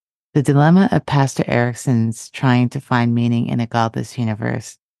The dilemma of Pastor Erickson's trying to find meaning in a godless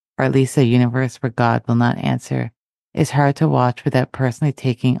universe, or at least a universe where God will not answer, is hard to watch without personally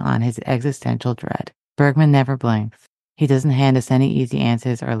taking on his existential dread. Bergman never blinks. He doesn't hand us any easy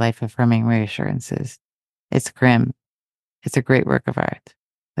answers or life-affirming reassurances. It's grim. It's a great work of art.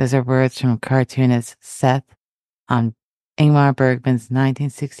 Those are words from cartoonist Seth on Ingmar Bergman's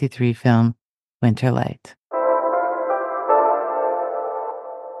 1963 film, Winter Light.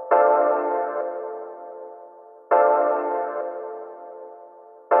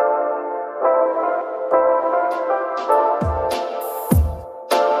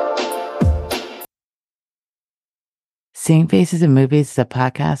 Seeing Faces in Movies is a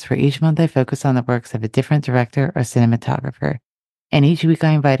podcast where each month I focus on the works of a different director or cinematographer, and each week I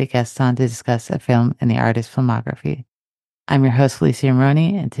invite a guest on to discuss a film in the artist's filmography. I'm your host, Felicia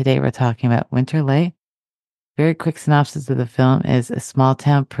Moroni, and today we're talking about Winter Light. Very quick synopsis of the film is a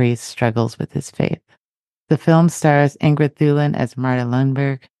small-town priest struggles with his faith. The film stars Ingrid Thulin as Marta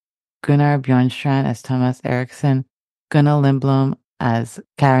Lundberg, Gunnar Bjornstrand as Thomas Eriksson, Gunnar Lindblom as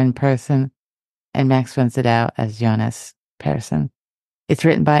Karen Persson, and Max von Sydow as Jonas Persson. It's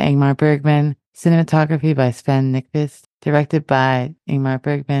written by Ingmar Bergman, cinematography by Sven Nykvist, directed by Ingmar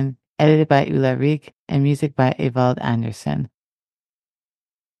Bergman, edited by Ulla Riek, and music by Evald Andersson.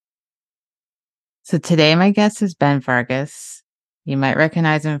 So today my guest is Ben Vargas. You might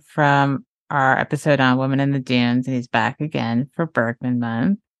recognize him from our episode on Women in the Dunes, and he's back again for Bergman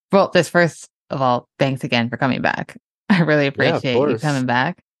Month. Well, first of all, thanks again for coming back. I really appreciate you coming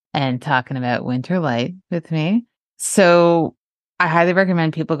back and talking about Winter Light with me. So I highly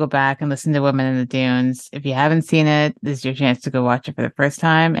recommend people go back and listen to Women in the Dunes. If you haven't seen it, this is your chance to go watch it for the first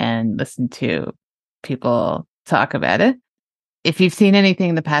time and listen to people talk about it. If you've seen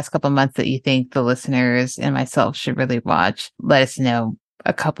anything the past couple months that you think the listeners and myself should really watch, let us know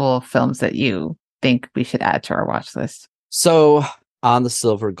a couple of films that you think we should add to our watch list. So on the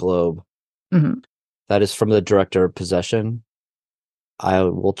Silver Globe, that is from the director of Possession. I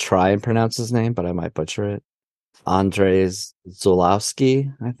will try and pronounce his name, but I might butcher it. Andrzej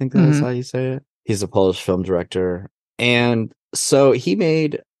Zulawski, I think that is how you say it. He's a Polish film director. And so he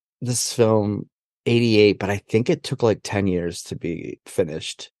made this film 88, but I think it took like 10 years to be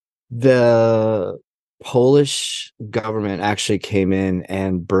finished. The Polish government actually came in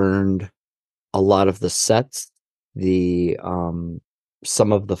and burned a lot of the sets,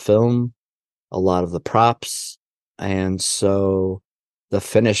 some of the film, a lot of the props. And so the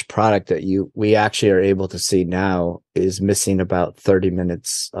finished product that we actually are able to see now is missing about 30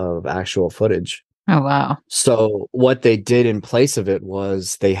 minutes of actual footage. Oh, wow. So what they did in place of it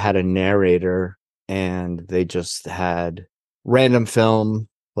was they had a narrator and they just had random film,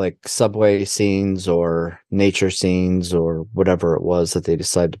 like subway scenes or nature scenes or whatever it was that they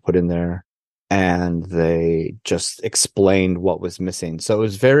decided to put in there. And they just explained what was missing. So it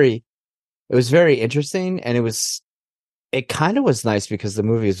was very interesting. And it kind of was nice because the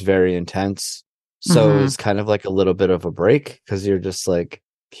movie is very intense. So it was kind of like a little bit of a break because you're just like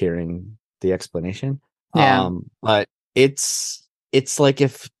hearing the explanation. Yeah. But it's like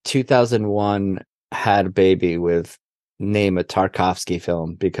if 2001 had a baby with name a Tarkovsky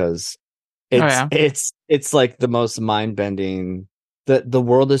film because it's like the most mind-bending. The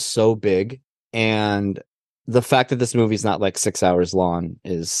world is so big, and the fact that this movie's not like 6 hours long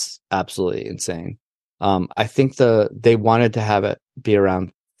is absolutely insane. I think they wanted to have it be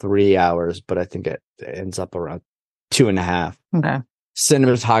around 3 hours, but I think it ends up around 2.5. Okay.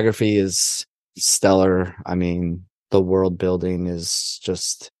 Cinematography is stellar. I mean, the world building is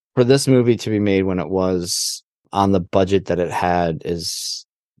just, for this movie to be made when it was on the budget that it had, is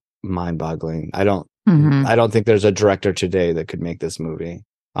mind-boggling. I don't think there's a director today that could make this movie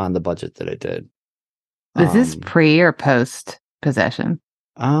on the budget that it did. Is this pre or post Possession?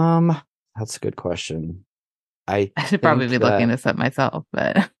 That's a good question. I should probably be looking this up myself,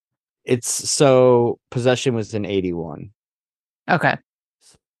 but Possession was in 81. Okay.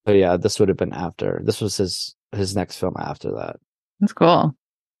 So yeah, this would have been after. This was his next film after that. That's cool.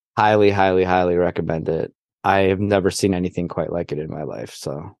 Highly, highly, highly recommend it. I have never seen anything quite like it in my life.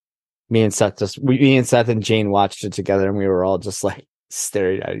 So me and Seth and Jane watched it together, and we were all just like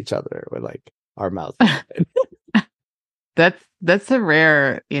staring at each other with like our mouths open. That's a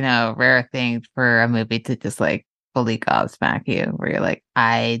rare thing for a movie to just like fully gobsmack you, where you're like,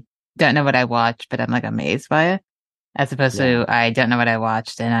 I don't know what I watched, but I'm like amazed by it, as opposed to I don't know what I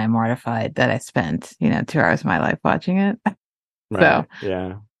watched and I'm mortified that I spent 2 hours of my life watching it. Right. So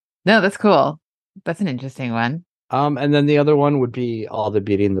yeah, no, that's cool. That's an interesting one. And then the other one would be All the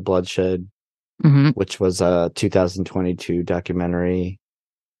Beauty and the Bloodshed, which was a 2022 documentary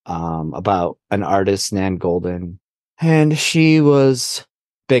about an artist, Nan Golden. And she was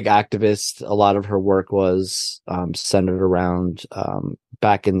big activist. A lot of her work was centered around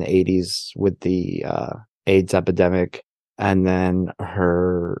back in the 80s with the AIDS epidemic. And then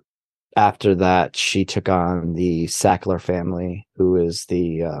after that, she took on the Sackler family, who is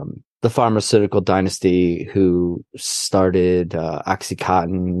the pharmaceutical dynasty who started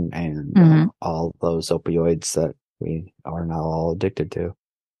Oxycontin and all those opioids that we are now all addicted to.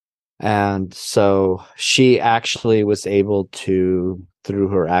 And so she actually was able to, through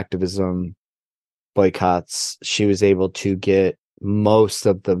her activism boycotts, she was able to get most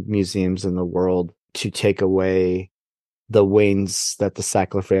of the museums in the world to take away the wings that the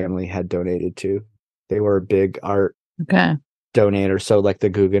Sackler family had donated to. They were a big art donator. So like the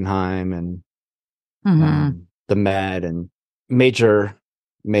Guggenheim and the Met and major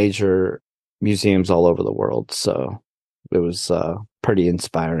museums all over the world. So it was pretty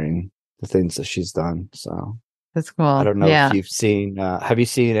inspiring, the things that she's done. So that's cool. I don't know if you've seen, have you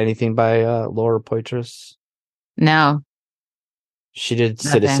seen anything by Laura Poitras? No. She did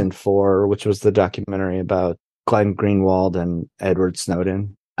Citizen 4, which was the documentary about Glenn Greenwald and Edward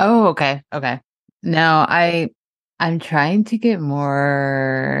Snowden. Oh, okay. No, I'm trying to get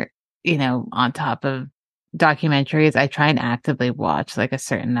more, on top of documentaries. I try and actively watch like a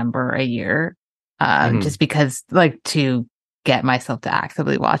certain number a year, just because, like, to get myself to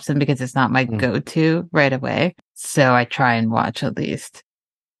actively watch them, because it's not my go-to right away. So I try and watch at least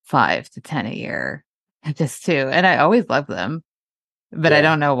 5 to 10 a year, and I always love them, but I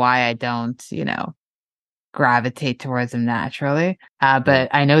don't know why I don't, gravitate towards them naturally. But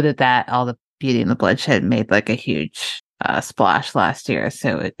I know that all the Beauty and the Bloodshed made like a huge splash last year,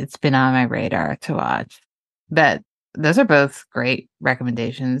 so it's been on my radar to watch. But those are both great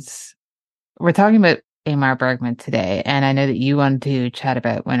recommendations. We're talking about Ingmar Bergman today, and I know that you wanted to chat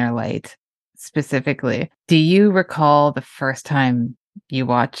about Winter Light specifically. Do you recall the first time you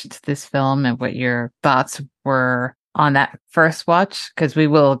watched this film and what your thoughts were on that first watch? Because we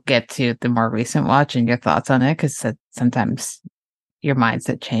will get to the more recent watch and your thoughts on it, because sometimes your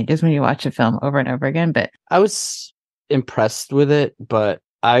mindset changes when you watch a film over and over again. But I was impressed with it, but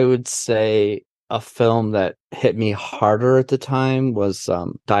I would say a film that hit me harder at the time was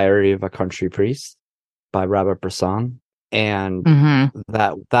Diary of a Country Priest by Robert Bresson. And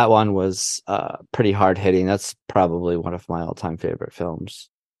that one was pretty hard hitting. That's probably one of my all-time favorite films.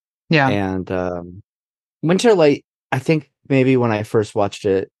 Yeah. And Winter Light, I think maybe when I first watched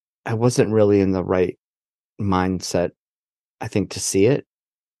it, I wasn't really in the right mindset, I think, to see it.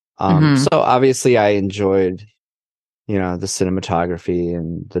 So obviously I enjoyed, the cinematography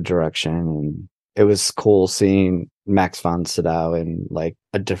and the direction, and it was cool seeing Max von Sydow in like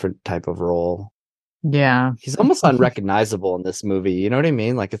a different type of role. Yeah. He's almost unrecognizable in this movie. You know what I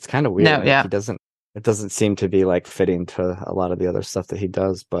mean? Like, it's kind of weird. It doesn't seem to be like fitting to a lot of the other stuff that he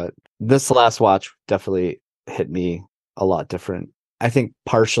does. But this last watch definitely hit me a lot different. I think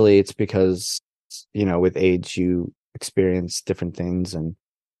partially it's because, with age, you experience different things, and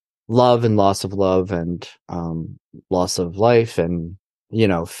love and loss of love, and loss of life, and,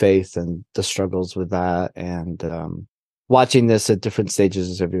 faith and the struggles with that. And watching this at different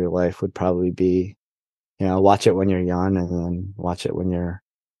stages of your life would probably be, watch it when you're young and then watch it when you're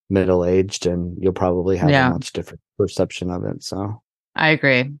middle-aged, and you'll probably have a much different perception of it. So I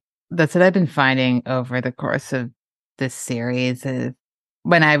agree. That's what I've been finding over the course of this series.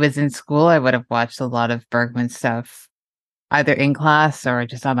 When I was in school, I would have watched a lot of Bergman stuff, either in class or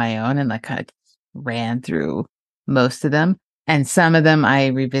just on my own, and like kind of ran through most of them. And some of them I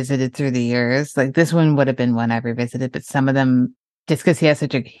revisited through the years. Like this one would have been one I revisited, but some of them, just because he has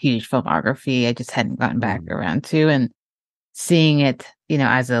such a huge filmography, I just hadn't gotten back around to. And seeing it,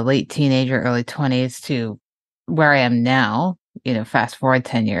 as a late teenager, early 20s to where I am now, fast forward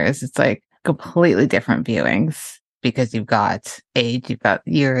 10 years, it's like completely different viewings, because you've got age, you've got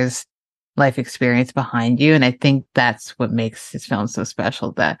years, life experience behind you. And I think that's what makes his films so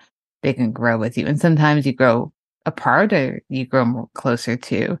special, that they can grow with you. And sometimes you grow apart, or you grow more closer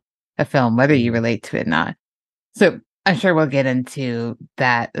to a film, whether you relate to it or not. So I'm sure we'll get into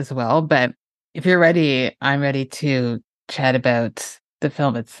that as well. But if you're ready, I'm ready to chat about the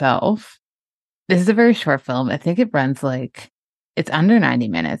film itself. This is a very short film. I think it runs it's under 90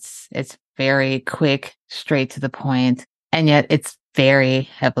 minutes. It's very quick, straight to the point, and yet it's very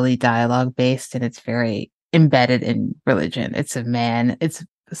heavily dialogue based, and it's very embedded in religion. It's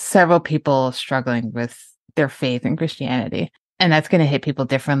several people struggling with their faith in Christianity, and that's going to hit people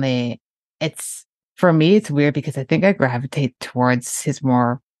differently. For me, it's weird because I think I gravitate towards his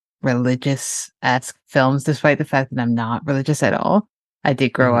more religious-esque films, despite the fact that I'm not religious at all. I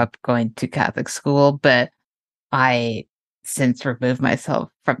did grow up going to Catholic school, but I since removed myself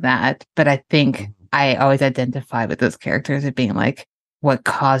from that. But I think I always identify with those characters as being like what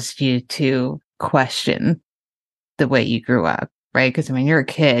caused you to question the way you grew up, right? Because when you're a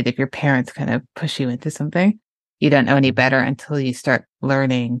kid, if your parents kind of push you into something, you don't know any better until you start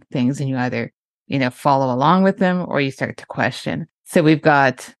learning things and you either, follow along with them or you start to question. So we've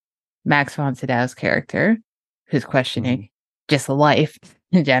got Max von Sydow's character who's questioning just life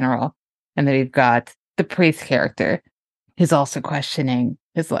in general. And then we've got the priest character who's also questioning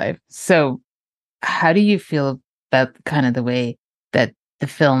his life. So how do you feel about kind of the way that the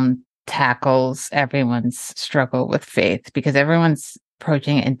film tackles everyone's struggle with faith? Because everyone's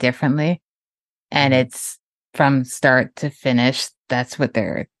approaching it differently. And it's from start to finish. That's what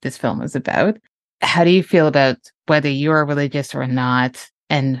this film is about. How do you feel about whether you're religious or not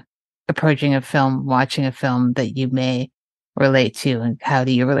and approaching a film, watching a film that you may relate to, and how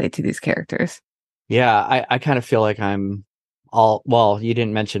do you relate to these characters? Yeah, I kind of feel like I'm well, you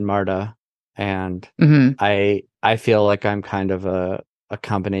didn't mention Marta, and I feel like I'm kind of a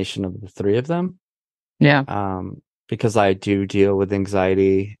combination of the three of them. Yeah. Because I do deal with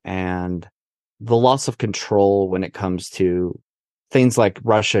anxiety and the loss of control when it comes to things like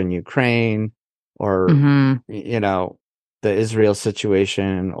Russia and Ukraine, or the Israel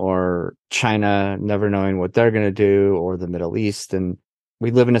situation, or China never knowing what they're going to do, or the Middle East. And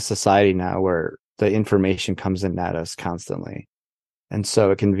we live in a society now where the information comes in at us constantly. And so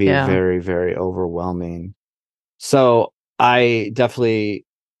it can be very, very overwhelming. So I definitely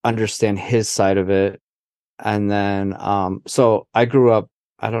understand his side of it. And then, so I grew up,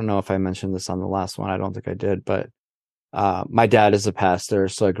 I don't know if I mentioned this on the last one. I don't think I did, but my dad is a pastor.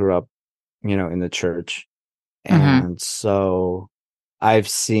 So I grew up, in the church. And so I've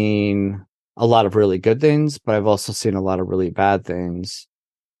seen a lot of really good things, but I've also seen a lot of really bad things.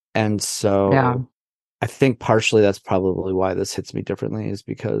 And so I think partially that's probably why this hits me differently, is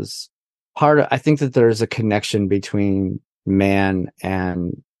because I think that there's a connection between man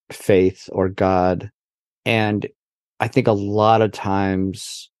and faith or God. And I think a lot of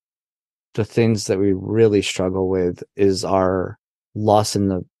times the things that we really struggle with is our loss in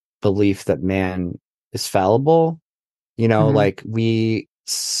the belief that man is fallible. Like we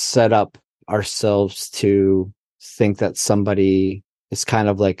set up ourselves to think that somebody is kind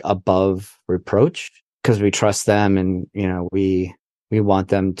of like above reproach because we trust them, and we want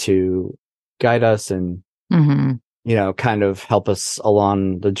them to guide us and kind of help us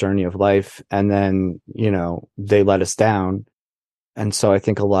along the journey of life. And then they let us down. And so I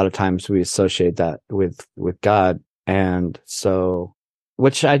think a lot of times we associate that with God. And so,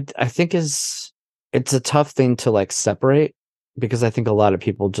 which I think it's a tough thing to like separate, because I think a lot of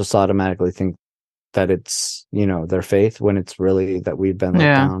people just automatically think that it's, their faith, when it's really that we've been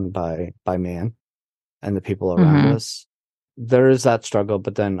let down by man and the people around us. There is that struggle.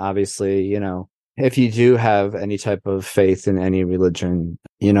 But then obviously, if you do have any type of faith in any religion,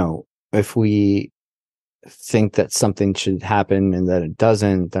 if we think that something should happen and that it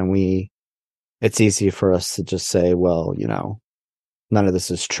doesn't, then it's easy for us to just say, well, none of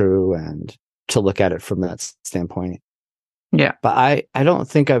this is true, and to look at it from that standpoint. Yeah. But I don't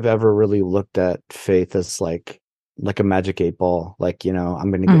think I've ever really looked at faith as like a magic 8 ball. Like,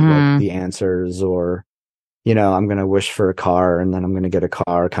 I'm going to get like the answers, or, I'm going to wish for a car and then I'm going to get a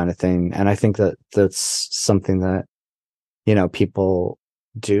car kind of thing. And I think that that's something that, people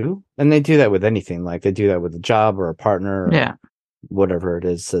do, and they do that with anything. Like they do that with a job or a partner, or whatever it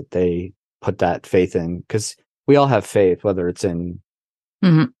is that they put that faith in, because we all have faith, whether it's in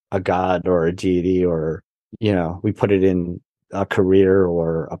a God or a deity, or, we put it in a career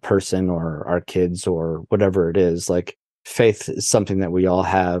or a person or our kids or whatever it is. Like faith is something that we all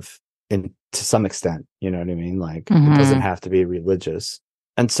have in to some extent, you know what I mean? Like it doesn't have to be religious.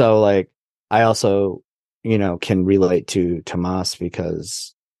 And so like, I also, can relate to Tomas,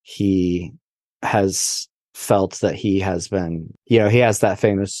 because he has felt that he has been, he has that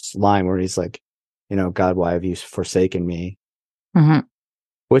famous line where he's like, God, why have you forsaken me?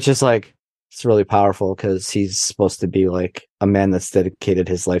 Which is like, it's really powerful, because he's supposed to be like a man that's dedicated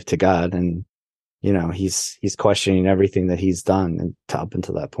his life to God. And, he's questioning everything that he's done and up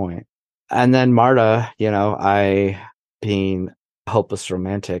until that point. And then Marta, I, being a hopeless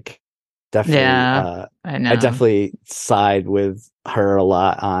romantic, definitely, I know. I definitely side with her a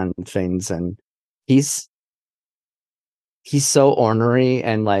lot on things. And he's so ornery,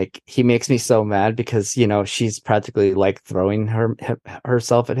 and like he makes me so mad, because she's practically like throwing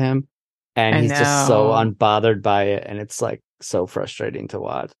herself at him, and he's just so unbothered by it, and it's like so frustrating to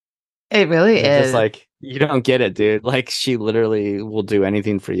watch. It really They're just is. like, You don't get it, dude. Like she literally will do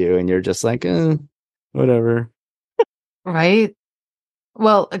anything for you, and you're just like, whatever. Right?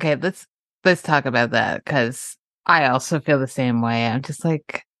 Well, okay, let's talk about that because I also feel the same way. I'm just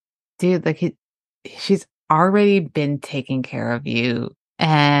like, dude, like she's already been taking care of you.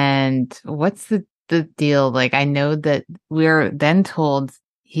 And what's the deal? Like, I know that we're then told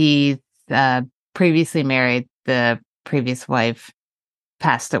he previously married, the previous wife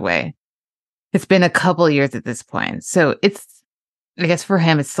passed away. It's been a couple years at this point. So I guess for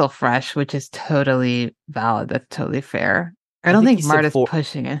him, it's still fresh, which is totally valid. That's totally fair. I I don't think think he said Marta's four.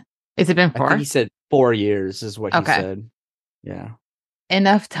 pushing it. Has it been I think 4? he said 4 years is what he Okay. said. Yeah.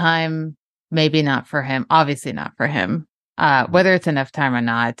 Enough time, maybe not for him. Obviously not for him. Whether it's enough time or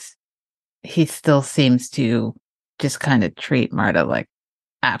not, he still seems to just kind of treat Marta like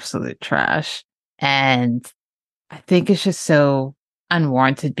absolute trash. And I think it's just so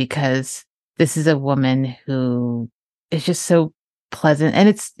unwarranted because this is a woman who is just so pleasant.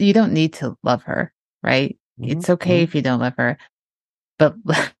 And you don't need to love her, right? Hmm. It's okay if you don't love her, but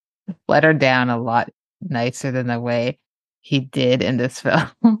let her down a lot nicer than the way he did in this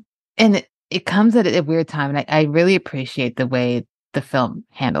film. And it comes at a weird time. And I really appreciate the way the film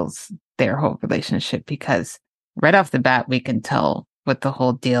handles their whole relationship because right off the bat, we can tell what the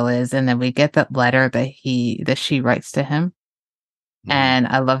whole deal is. And then we get that letter that she writes to him. Hmm. And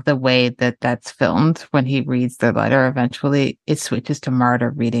I love the way that that's filmed when he reads the letter. Eventually, it switches to Marta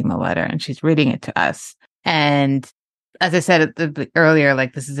reading the letter and she's reading it to us. And as I said earlier,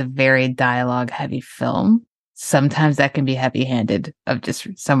 like this is a very dialogue heavy film. Sometimes that can be heavy handed of just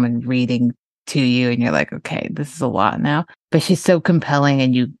someone reading to you and you're like, okay, this is a lot now. But she's so compelling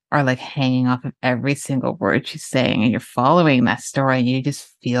and you are like hanging off of every single word she's saying and you're following that story and you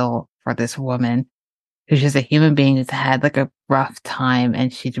just feel for this woman who's just a human being who's had like a rough time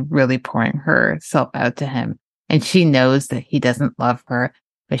and she's really pouring herself out to him. And she knows that he doesn't love her,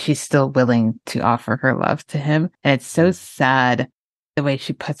 but she's still willing to offer her love to him. And it's so sad the way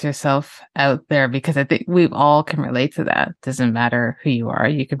she puts herself out there because I think we all can relate to that. Doesn't matter who you are.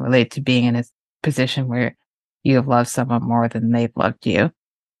 You can relate to being in a position where you have loved someone more than they've loved you.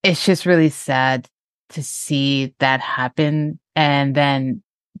 It's just really sad to see that happen. And then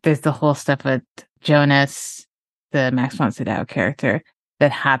there's the whole stuff with Jonas, the Max von Sydow character,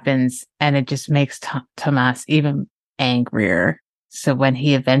 that happens, and it just makes Tomas even angrier. So when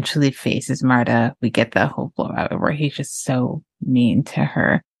he eventually faces Marta, we get that whole blowout where he's just so mean to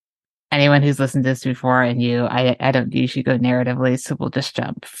her. Anyone who's listened to this before and I don't usually go narratively, so we'll just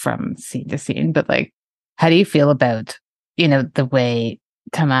jump from scene to scene. But like, how do you feel about, the way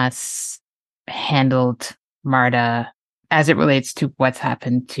Tomas handled Marta as it relates to what's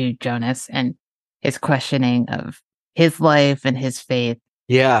happened to Jonas and his questioning of his life and his faith?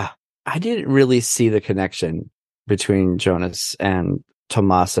 Yeah. I didn't really see the connection between Jonas and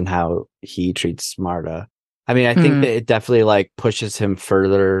Tomas and how he treats Marta. I mean, I think Mm, that it definitely like pushes him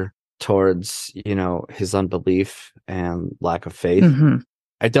further towards, his unbelief and lack of faith. hmm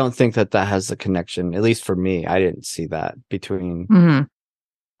I don't think that that has a connection, at least for me. I didn't see that between. hmm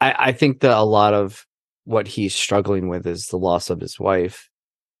I think that a lot of what he's struggling with is the loss of his wife,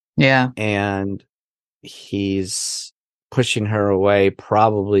 Yeah. and he's pushing her away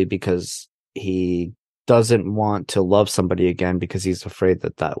probably because he doesn't want to love somebody again because he's afraid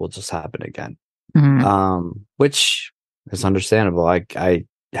that that will just happen again. hmm Which is understandable. I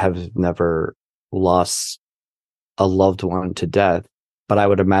have never lost a loved one to death, but I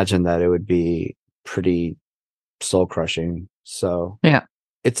would imagine that it would be pretty soul crushing. So Yeah.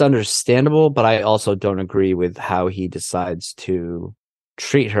 it's understandable, but I also don't agree with how he decides to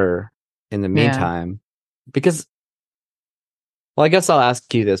treat her in the Yeah. meantime. Because, well, I guess I'll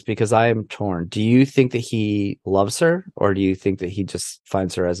ask you this because I am torn. Do you think that he loves her, or do you think that he just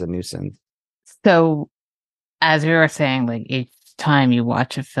finds her as a nuisance? So as we were saying, like each time you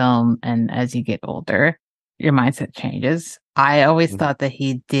watch a film and as you get older, your mindset changes. I always Mhm. thought that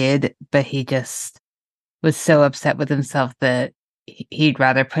he did, but he just was so upset with himself that he'd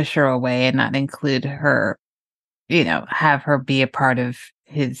rather push her away and not include her, have her be a part of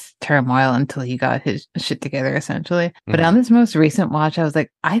his turmoil until he got his shit together, essentially. But on Mhm. this most recent watch, I was like,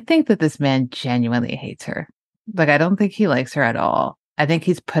 I think that this man genuinely hates her. Like, I don't think he likes her at all. I think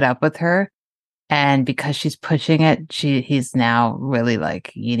he's put up with her. And because she's pushing it, he's now really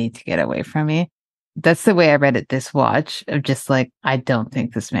like, you need to get away from me. That's the way I read it this watch of just like, I don't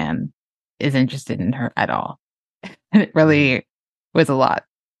think this man is interested in her at all. And it Mhm. really was a lot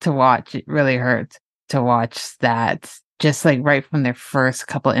to watch. It really hurt to watch that just like right from their first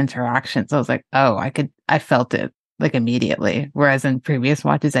couple interactions. I was like, oh, I felt it like immediately. Whereas in previous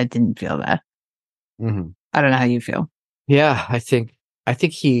watches, I didn't feel that. Mhm. I don't know how you feel. Yeah, I think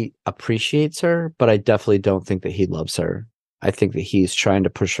he appreciates her, but I definitely don't think that he loves her. I think that he's trying to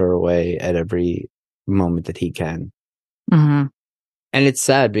push her away at every moment that he can. Hmm. And it's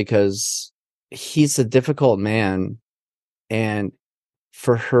sad because he's a difficult man, and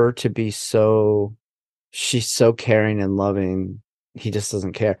for her to be so she's so caring and loving, he just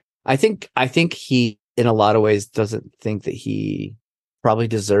doesn't care. I think he in a lot of ways doesn't think that he probably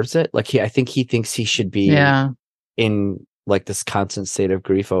deserves it. Like I think he thinks he should be Yeah. in like this constant state of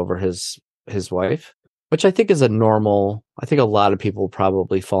grief over his wife, which I think is a normal. I think a lot of people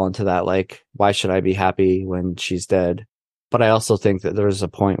probably fall into that, like, why should I be happy when she's dead? But I also think that there's a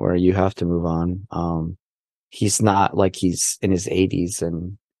point where you have to move on. He's not like he's in his 80s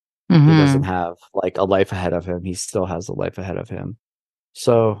and he doesn't Hmm. have like a life ahead of him. He still has a life ahead of him.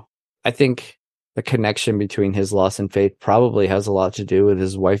 So I think the connection between his loss and faith probably has a lot to do with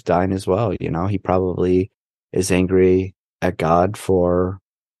his wife dying as well. You know, he probably is angry at God for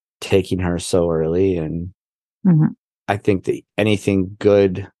taking her so early. And Hmm. I think that anything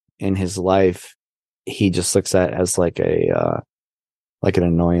good in his life, he just looks at as like an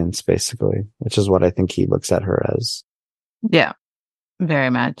annoyance, basically, which is what I think he looks at her as. Yeah, very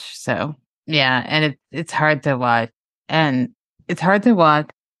much so. Yeah, and it's hard to watch, and it's hard to watch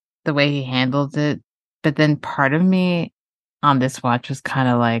the way he handles it. But then part of me on this watch was kind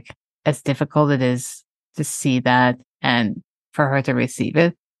of like, as difficult it is to see that and for her to receive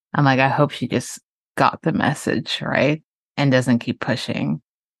it, I'm like, I hope she just got the message, right? And doesn't keep pushing.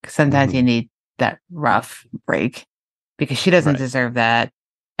 'Cause sometimes you Hmm. need that rough break because she doesn't Right. deserve that.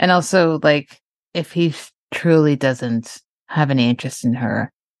 And also, like, if he truly doesn't have any interest in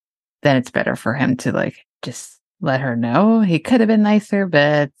her, then it's better for him to like just let her know. He could have been nicer,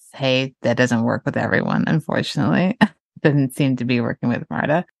 but hey, that doesn't work with everyone, unfortunately. Doesn't seem to be working with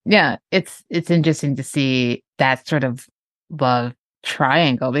Marta. Yeah, it's interesting to see that sort of love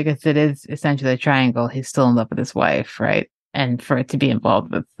triangle because it is essentially a triangle. He's still in love with his wife, right? And for it to be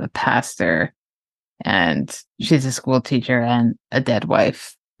involved with the pastor and she's a school teacher and a dead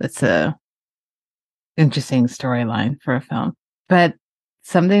wife. That's a interesting storyline for a film. But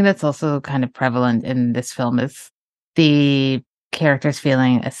something that's also kind of prevalent in this film is the characters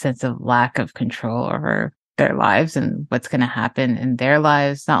feeling a sense of lack of control over their lives and what's going to happen in their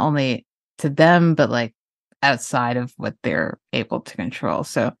lives, not only to them, but like outside of what they're able to control.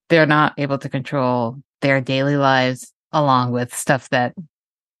 So they're not able to control their daily lives along with stuff that,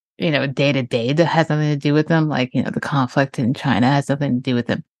 day to day that has nothing to do with them. Like, the conflict in China has nothing to do with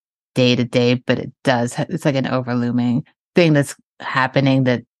them day to day, but it does. It's like an overlooming thing that's happening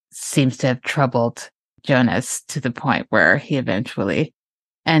that seems to have troubled Jonas to the point where he eventually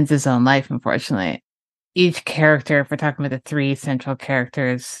ends his own life, unfortunately. Each character, if we're talking about the three central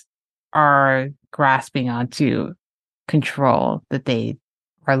characters, are grasping onto control that they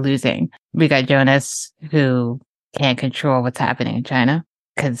are losing. We got Jonas, who can't control what's happening in China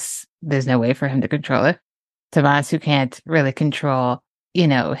because there's no way for him to control it. Tomas, who can't really control,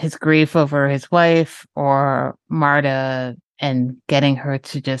 his grief over his wife or Marta and getting her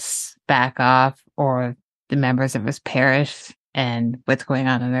to just back off or the members of his parish and what's going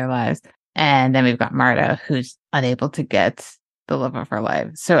on in their lives. And then we've got Marta, who's unable to get the love of her life.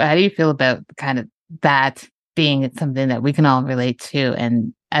 So how do you feel about kind of that being something that we can all relate to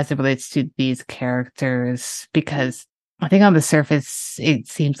and as it relates to these characters? Because I think on the surface, it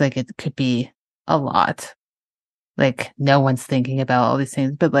seems like it could be a lot. Like no one's thinking about all these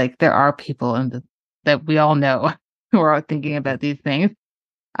things, but like there are people that we all know who are thinking about these things.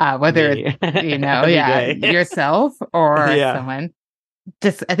 Whether it's, Me every yeah, day. yourself or Yeah. someone.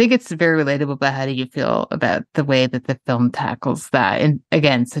 Just I think it's very relatable, but how do you feel about the way that the film tackles that? And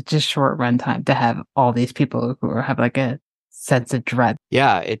again, such a short runtime to have all these people who have like a sense of dread.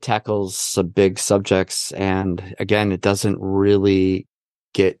 Yeah, it tackles some big subjects, and again, it doesn't really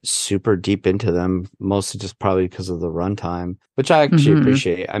get super deep into them, mostly just probably because of the runtime, which I actually Hmm.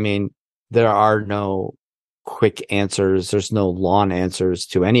 appreciate. I mean, there are no quick answers, there's no lawn answers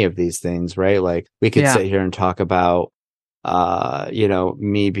to any of these things, right? Like we could Yeah. sit here and talk about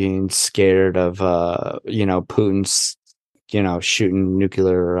me being scared of Putin's shooting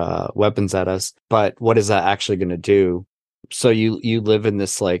nuclear weapons at us, but what is that actually going to do? So you live in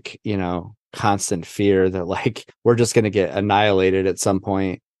this like constant fear that like we're just going to get annihilated at some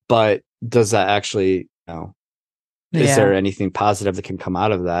point, but does that actually is Yeah. there anything positive that can come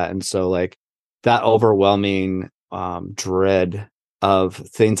out of that? And so like that overwhelming dread of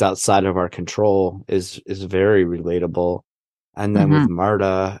things outside of our control is very relatable. And then with Hmm.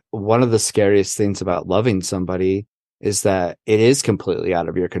 Marta, one of the scariest things about loving somebody is that it is completely out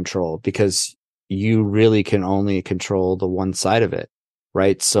of your control because you really can only control the one side of it,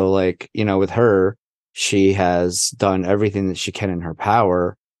 right? So like, with her, she has done everything that she can in her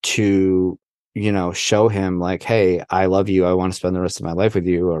power to, show him like, hey, I love you. I want to spend the rest of my life with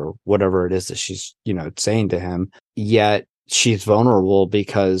you, or whatever it is that she's, saying to him. Yet she's vulnerable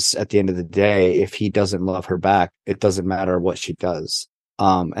because at the end of the day, if he doesn't love her back, it doesn't matter what she does.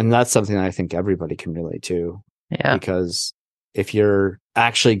 And that's something that I think everybody can relate to. Yeah. Because if you're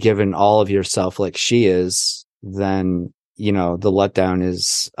actually given all of yourself like she is, then, the letdown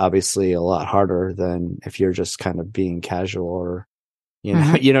is obviously a lot harder than if you're just kind of being casual or, you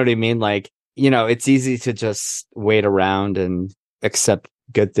know what I mean? Like, it's easy to just wait around and accept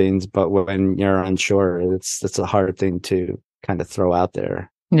good things, but when you're unsure, it's a hard thing to kind of throw out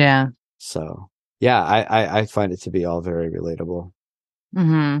there. Yeah. So yeah, I find it to be all very relatable.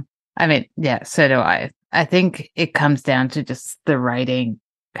 I mean, yeah, so do I. I think it comes down to just the writing.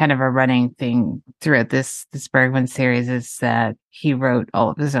 Kind of a running thing throughout this Bergman series is that he wrote all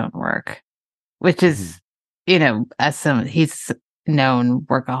of his own work, which is, as he's known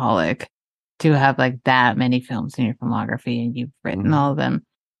workaholic to have like that many films in your filmography, and you've written all of them.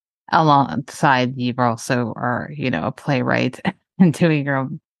 Alongside, you've also are, a playwright and doing your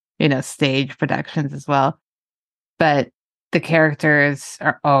own, stage productions as well. But the characters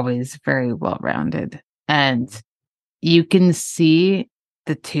are always very well rounded, and you can see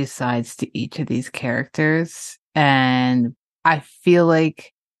the two sides to each of these characters. And I feel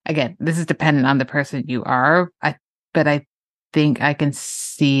like, again, this is dependent on the person you are. But I think I can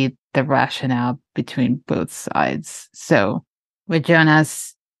see the rationale between both sides. So with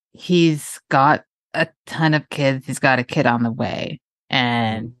Jonas, he's got a ton of kids. He's got a kid on the way,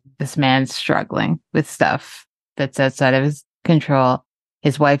 and this man's struggling with stuff that's outside of his control.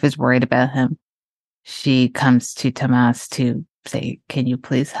 His wife is worried about him. She comes to Tomas to say, can you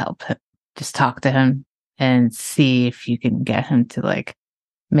please help him? Just talk to him and see if you can get him to like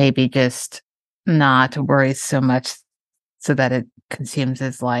maybe just not worry so much so that it consumes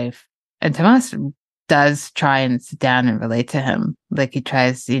his life. And Tomas does try and sit down and relate to him. Like he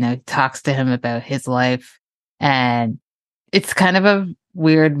tries, he talks to him about his life. And it's kind of a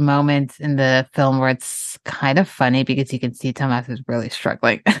weird moment in the film where it's kind of funny because you can see Tomas is really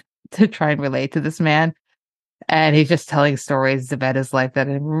struggling to try and relate to this man. And he's just telling stories about his life that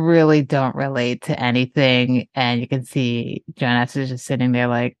really don't relate to anything. And you can see Jonas is just sitting there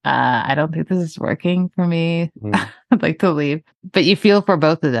like, I don't think this is working for me. I'd like to leave. But you feel for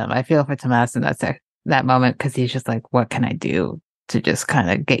both of them. I feel for Tomas in that moment because he's just like, what can I do to just kind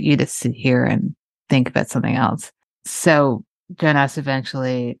of get you to sit here and think about something else? So Jonas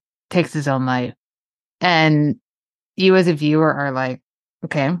eventually takes his own life. And you as a viewer are like,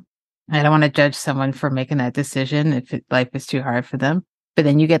 okay, I don't want to judge someone for making that decision if life is too hard for them. But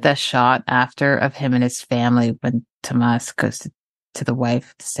then you get that shot after of him and his family when Tomas goes to the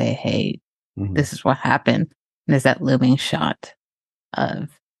wife to say, hey, this is what happened. And there's that looming shot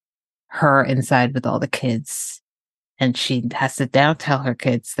of her inside with all the kids. And she has to now tell her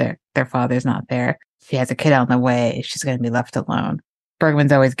kids their father's not there. She has a kid on the way. She's going to be left alone.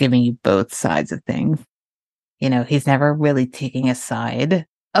 Bergman's always giving you both sides of things. He's never really taking a side.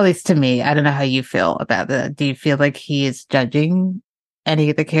 At least to me, I don't know how you feel about that. Do you feel like he is judging any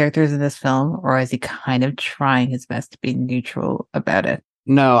of the characters in this film, or is he kind of trying his best to be neutral about it?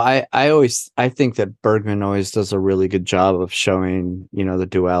 No, I think that Bergman always does a really good job of showing, the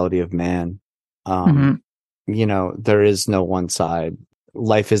duality of man. There is no one side.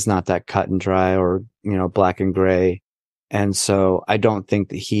 Life is not that cut and dry or, black and gray. And so I don't think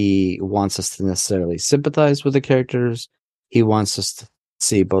that he wants us to necessarily sympathize with the characters. He wants us to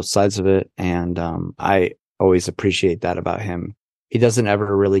see both sides of it. And I always appreciate that about him. He doesn't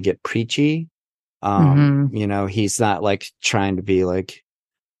ever really get preachy. He's not like trying to be like,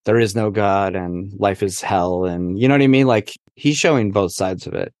 there is no God and life is hell. And you know what I mean? Like he's showing both sides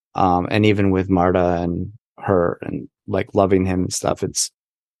of it. And even with Marta and her and like loving him and stuff, it's,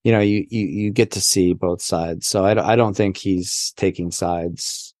 you get to see both sides. So I don't think he's taking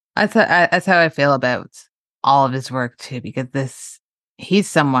sides. That's how I feel about all of his work too, because he's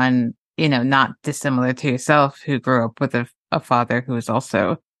someone, not dissimilar to yourself who grew up with a father who was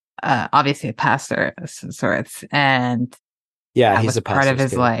also obviously a pastor of sorts. And yeah, that he's was a part of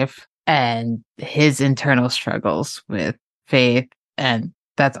his kid. life and his internal struggles with faith. And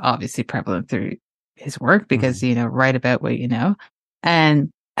that's obviously prevalent through his work because, write about what you know.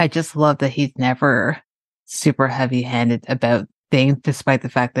 And I just love that he's never super heavy handed about things, despite the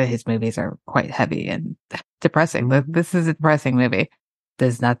fact that his movies are quite heavy and depressing. This is a depressing movie.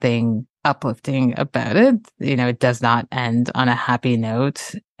 There's nothing uplifting about it. It does not end on a happy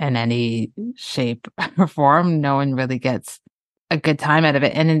note. in any shape or form. No one really gets a good time out of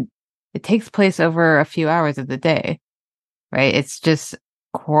it. And it takes place over a few hours of the day, right? It's just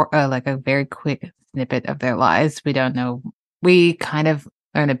like a very quick snippet of their lives. We don't know. We kind of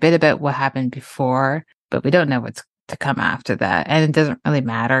learn a bit about what happened before, but we don't know what's to come after that. And it doesn't really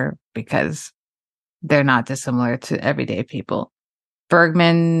matter because they're not dissimilar to everyday people.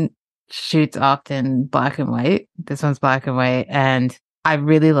 Bergman shoots often black and white. This one's black and white. And I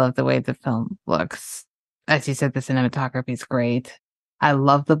really love the way the film looks. As you said, the cinematography is great. I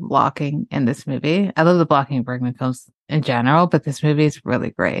love the blocking in this movie. I love the blocking in Bergman films in general, but this movie is really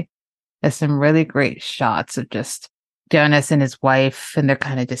great. There's some really great shots of just Jonas and his wife, and they're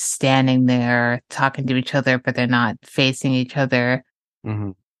kind of just standing there talking to each other, but they're not facing each other.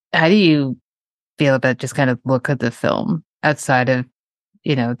 Mm-hmm. How do you feel about just kind of look at the film outside of,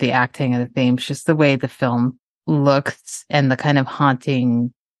 the acting and the themes, just the way the film looks and the kind of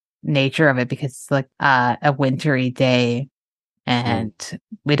haunting nature of it, because it's like a wintry day and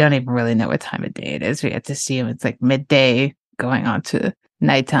we don't even really know what time of day it is. We get to see him. It's like midday going on to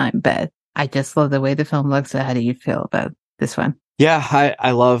nighttime, but I just love the way the film looks. So how do you feel about this one? Yeah,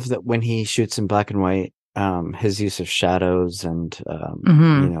 I love that when he shoots in black and white, his use of shadows and,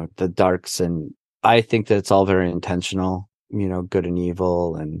 the darks. And I think that it's all very intentional, good and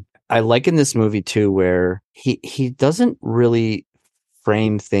evil. And I like in this movie too, where he doesn't really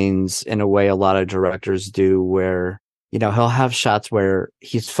frame things in a way a lot of directors do, where, he'll have shots where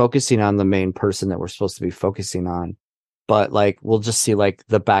he's focusing on the main person that we're supposed to be focusing on. But like, we'll just see like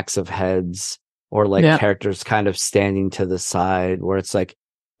the backs of heads or like characters kind of standing to the side, where it's like,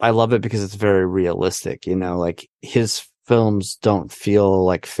 I love it because it's very realistic, like his films don't feel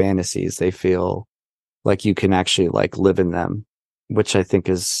like fantasies. They feel like you can actually like live in them, which I think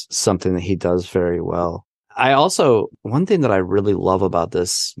is something that he does very well. One thing that I really love about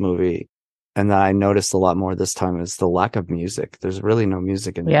this movie, and that I noticed a lot more this time, is the lack of music. There's really no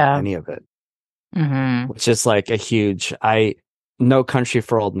music in any of it, which is like a huge, No Country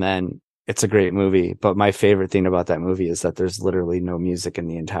for Old Men. It's a great movie, but my favorite thing about that movie is that there's literally no music in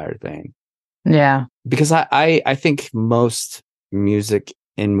the entire thing. Yeah. Because I think most music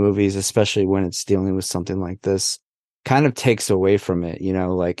in movies, especially when it's dealing with something like this, kind of takes away from it,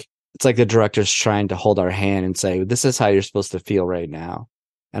 like it's like the director's trying to hold our hand and say, this is how you're supposed to feel right now.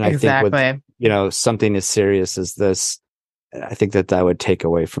 And Exactly. I think with, something as serious as this, I think that would take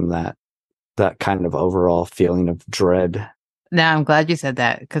away from that kind of overall feeling of dread. Now, I'm glad you said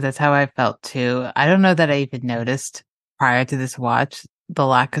that because that's how I felt too. I don't know that I even noticed prior to this watch the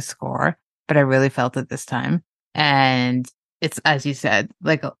lack of score, but I really felt it this time. And it's, as you said,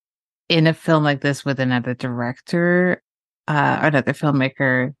 like in a film like this with another director, or another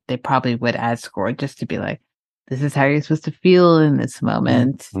filmmaker, they probably would add score just to be like, this is how you're supposed to feel in this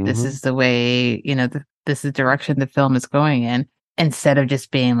moment. Mm-hmm. This is the way, this is the direction the film is going in, instead of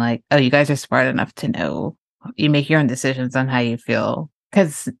just being like, oh, you guys are smart enough to know, you make your own decisions on how you feel.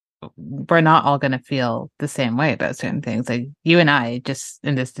 Because we're not all going to feel the same way about certain things. Like you and I, just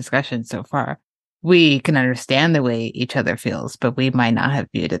in this discussion so far, we can understand the way each other feels, but we might not have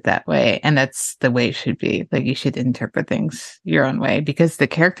viewed it that way. And that's the way it should be. Like you should interpret things your own way, because the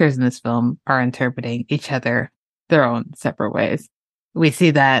characters in this film are interpreting each other their own separate ways. We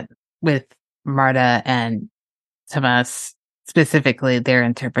see that with Marta and Tomas specifically. They're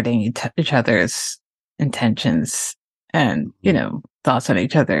interpreting each other's intentions and, thoughts on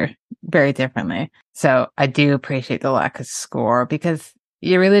each other very differently. So I do appreciate the lack of score, because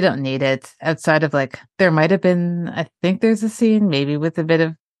you really don't need it outside of like, there might have been, I think there's a scene maybe with a bit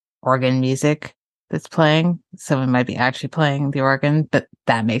of organ music that's playing. Someone might be actually playing the organ, but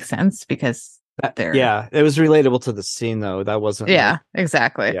that makes sense because they're. Yeah, it was relatable to the scene though. That wasn't. Yeah,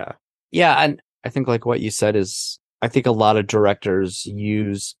 exactly. Yeah. Yeah. And I think like what you said is, I think a lot of directors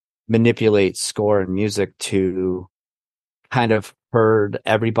manipulate score and music to kind of herd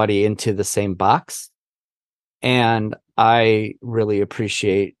everybody into the same box. And I really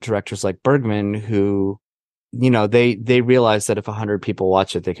appreciate directors like Bergman who, they realize that if 100 people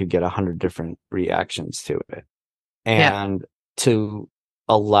watch it, they could get 100 different reactions to it. And to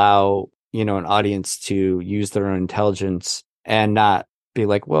allow, an audience to use their own intelligence and not be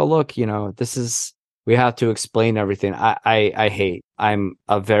like, well, look, we have to explain everything. I hate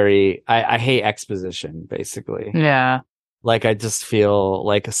exposition, basically. Yeah. Like, I just feel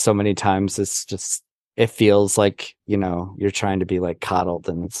like so many times it feels like, you're trying to be like coddled,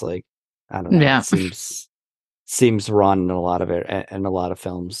 and it's like, I don't know. Yeah. It seems wrong in a lot of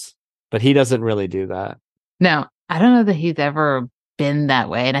films, but he doesn't really do that. No, I don't know that he's ever been that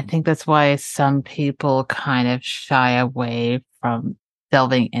way. And I think that's why some people kind of shy away from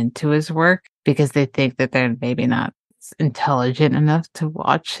delving into his work because they think that they're maybe not intelligent enough to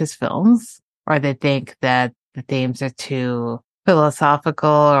watch his films, or they think that the themes are too philosophical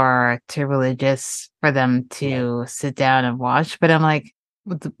or too religious for them to sit down and watch. But I'm like,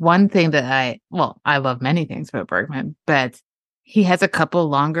 one thing that I love many things about Bergman, but he has a couple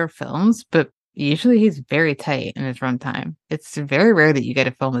longer films, but usually he's very tight in his runtime. It's very rare that you get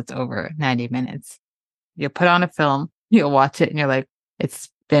a film that's over 90 minutes. You'll put on a film, you'll watch it, and you're like, it's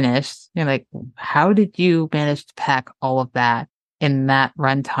finished. You're like, how did you manage to pack all of that in that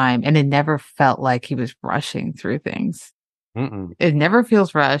runtime? And it never felt like he was rushing through things. Mm-mm. It never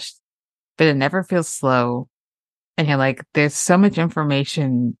feels rushed, but it never feels slow. And you're like, there's so much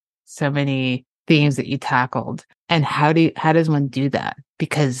information, so many themes that you tackled. And how does one do that?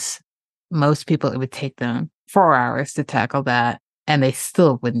 Because most people, it would take them 4 hours to tackle that, and they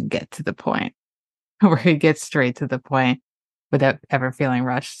still wouldn't get to the point where he gets straight to the point without ever feeling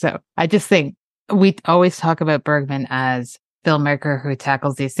rushed. So I just think we always talk about Bergman as filmmaker who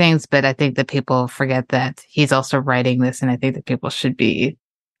tackles these things, but I think that people forget that he's also writing this, and I think that people should be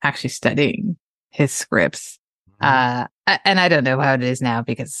actually studying his scripts. And I don't know how it is now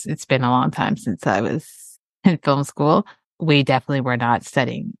because it's been a long time since I was in film school. We definitely were not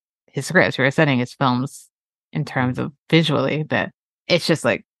studying his scripts. We were studying his films in terms of visually, but it's just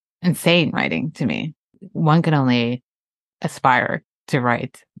like insane writing to me. One can only aspire to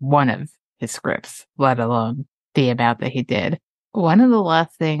write one of his scripts, let alone the amount that he did. One of the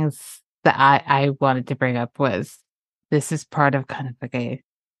last things that I wanted to bring up was this is part of kind of like a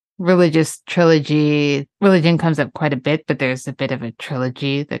religious trilogy. Religion comes up quite a bit, but there's a bit of a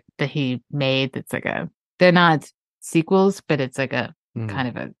trilogy that he made that's like they're not sequels, but it's like a kind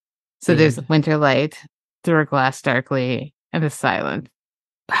of a, so there's Winter Light, Through a Glass Darkly, and The Silent.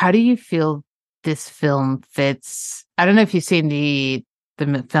 How do you feel this film fits? I don't know if you've seen the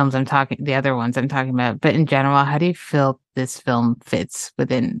films the other ones I'm talking about, but in general, how do you feel this film fits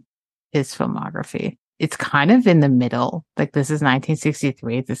within his filmography? It's kind of in the middle. Like, this is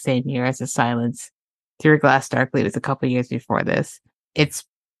 1963. It's the same year as The Silence. Through a Glass Darkly was a couple years before this. It's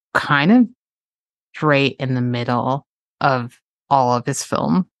kind of straight in the middle of all of his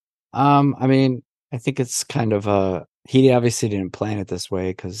film. I mean, I think it's kind of he obviously didn't plan it this way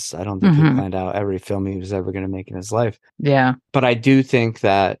because I don't think he planned out every film he was ever going to make in his life. Yeah. But I do think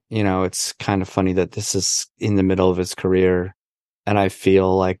that, it's kind of funny that this is in the middle of his career. And I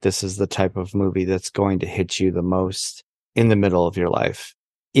feel like this is the type of movie that's going to hit you the most in the middle of your life.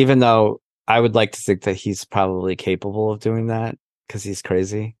 Even though I would like to think that he's probably capable of doing that because he's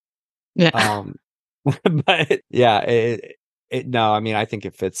crazy. Yeah. But yeah, no, I mean, I think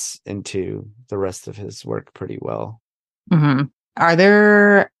it fits into the rest of his work pretty well. Mm-hmm. Are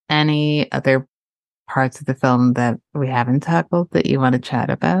there any other parts of the film that we haven't tackled that you want to chat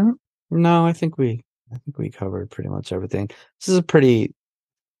about? No, I think we covered pretty much everything. This is a pretty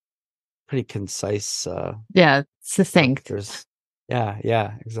concise Yeah, succinct.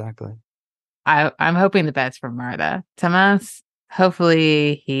 Yeah, exactly. I'm hoping the best for Marta. Tomas,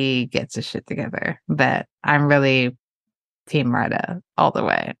 hopefully he gets his shit together. But I'm really Team Marta all the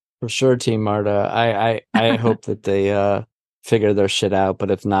way. For sure, Team Marta. I hope that they figure their shit out, but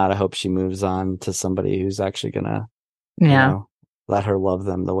if not, I hope she moves on to somebody who's actually gonna, let her love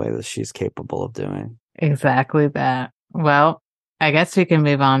them the way that she's capable of doing. Exactly that. Well, I guess we can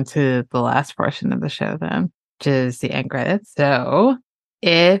move on to the last portion of the show then, which is the end credits. So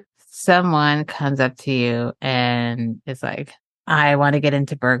if someone comes up to you and is like, I want to get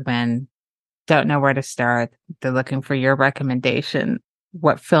into Bergman, don't know where to start, they're looking for your recommendation,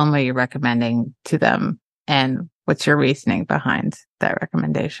 what film are you recommending to them? And what's your reasoning behind that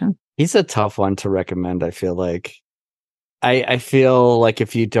recommendation? He's a tough one to recommend, I feel like. I feel like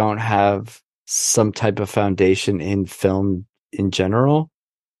if you don't have some type of foundation in film in general,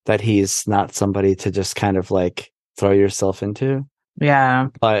 that he's not somebody to just kind of like throw yourself into. Yeah.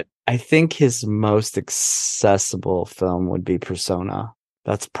 But I think his most accessible film would be Persona.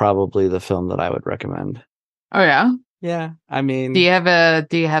 That's probably the film that I would recommend. Oh yeah. Yeah. I mean, do you have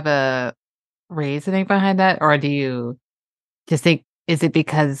a reasoning behind that, or do you just think, is it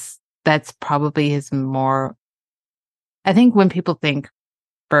because that's probably his more, I think when people think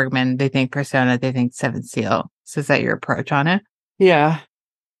Bergman, they think Persona, they think Seventh Seal. So is that your approach on it? Yeah.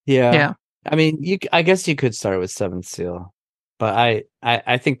 Yeah. I mean, I guess you could start with Seventh Seal, but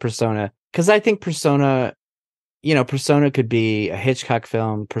I think Persona, because I think Persona, Persona could be a Hitchcock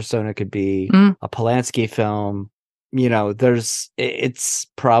film. Persona could be a Polanski film. It's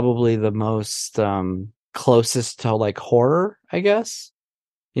probably the most closest to like horror, I guess.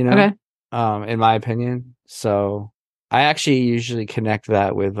 Okay. In my opinion. So I actually usually connect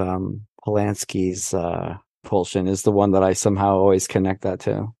that with Polanski's Propulsion is the one that I somehow always connect that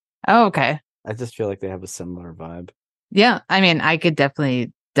to. Oh, okay. I just feel like they have a similar vibe. Yeah, I mean, I could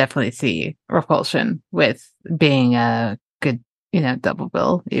definitely see Repulsion with being a good, double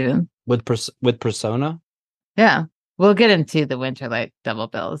bill even. With Persona? Yeah. We'll get into the Winterlight double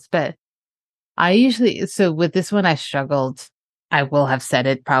bills, but so with this one, I struggled. I will have said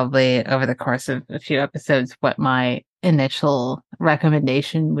it probably over the course of a few episodes what my initial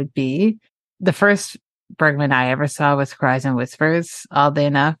recommendation would be. The first Bergman I ever saw was Cries and Whispers, oddly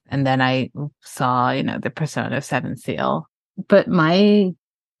enough. And then I saw, the Persona of Seven Seal. But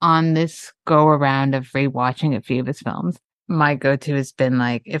on this go around of rewatching a few of his films, my go-to has been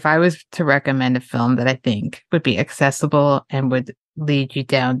like, if I was to recommend a film that I think would be accessible and would lead you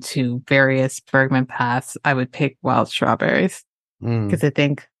down to various Bergman paths, I would pick Wild Strawberries because I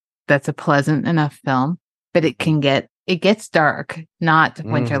think that's a pleasant enough film, but it gets dark, not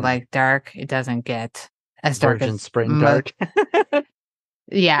winter like dark. It doesn't get as dark Virgin as Spring dark.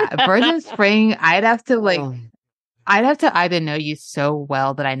 Yeah, Virgin Spring. I'd have to either know you so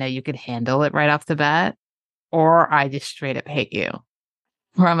well that I know you could handle it right off the bat, or I just straight up hate you.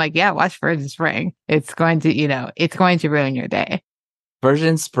 Where I'm like, yeah, watch Virgin Spring. It's going to ruin your day.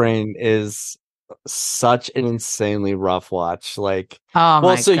 Virgin Spring is such an insanely rough watch. Like, Oh well,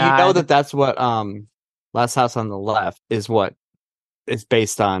 my so you know God. that's what Last House on the Left is what it's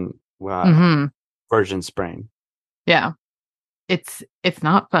based on Mm-hmm. Virgin Spring. Yeah. It's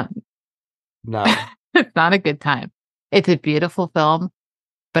not fun. No. It's not a good time. It's a beautiful film,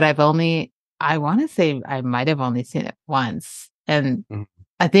 but I want to say I might have only seen it once. And Mhm.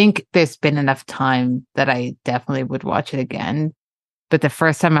 I think there's been enough time that I definitely would watch it again. But the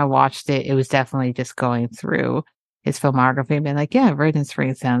first time I watched it, it was definitely just going through his filmography and being like, yeah, Virgin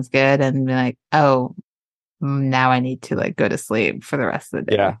Spring sounds good. And be like, oh, now I need to like go to sleep for the rest of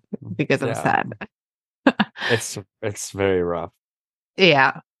the day Yeah. because I'm Yeah. sad. It's very rough.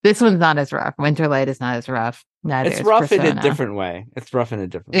 Yeah. This one's not as rough. Winterlight is not as rough. Neither It's is rough in a Persona. different way. It's rough in a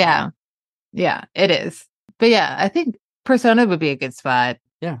different way. Yeah. Yeah, it is. But yeah, I think Persona would be a good spot.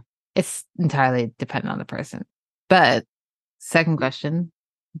 Yeah. It's entirely dependent on the person. But second question,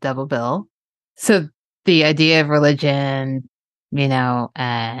 double bill. So the idea of religion,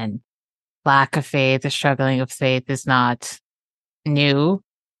 and lack of faith, the struggling of faith is not new.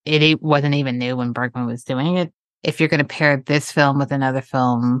 It wasn't even new when Bergman was doing it. If you're going to pair this film with another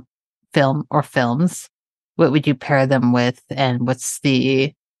film or films, what would you pair them with, and what's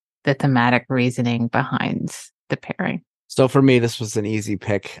the thematic reasoning behind the pairing? So for me, this was an easy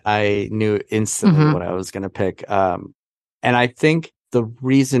pick. I knew instantly what I was going to pick. And I think the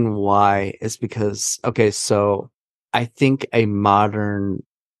reason why is because, okay, so I think a modern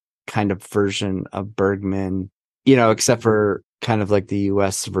kind of version of Bergman, except for kind of like the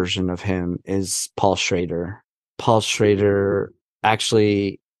US version of him, is Paul Schrader. Paul Schrader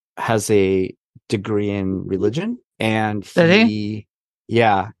actually has a degree in religion, and he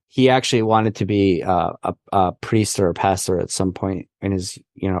actually wanted to be a priest or a pastor at some point in his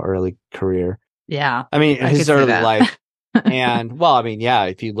early career. Yeah, I mean, I could his see early that. life. And well, I mean, yeah,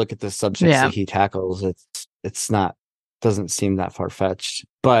 if you look at the subjects Yeah. that he tackles, it's not doesn't seem that far fetched.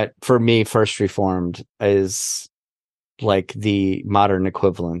 But for me, First Reformed is like the modern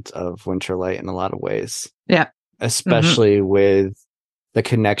equivalent of Winterlight in a lot of ways. Yeah. Especially with the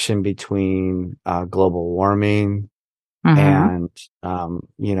connection between global warming and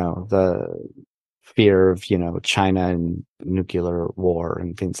the fear of China and nuclear war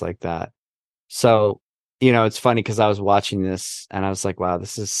and things like that. So it's funny because I was watching this and I was like, wow,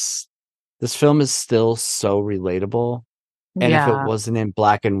 this film is still so relatable. And if it Yeah. wasn't in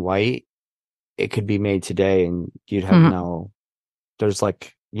black and white, it could be made today and you'd have there's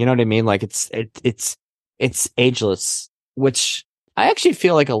like, you know what I mean? Like it's ageless, which I actually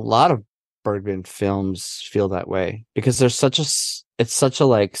feel like a lot of Bergman films feel that way because there's it's such a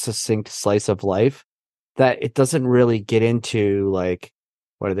like succinct slice of life that it doesn't really get into like,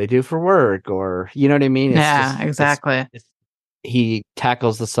 what do they do for work? Or, you know what I mean? It's Yeah, just, exactly. he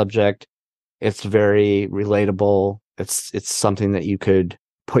tackles the subject. It's very relatable. It's something that you could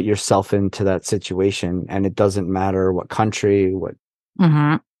put yourself into that situation, and it doesn't matter what country, what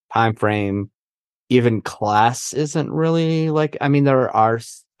time frame, even class isn't really like, I mean,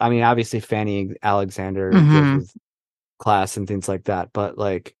 obviously Fanny Alexander deals with class and things like that, but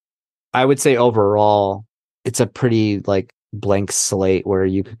like, I would say overall, it's a pretty like blank slate where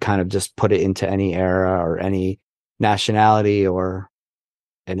you could kind of just put it into any era or any nationality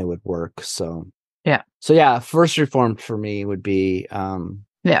and it would work. So yeah, First Reformed for me would be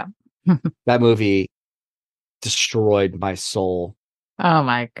yeah. that movie destroyed my soul. Oh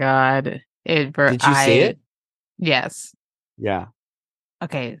my God. Did you see it? Yes. Yeah.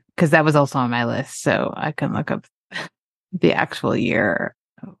 Okay. Because that was also on my list. So I can look up the actual year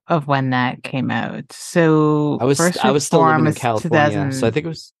of when that came out. So First I was still living Reform in is California, so I think it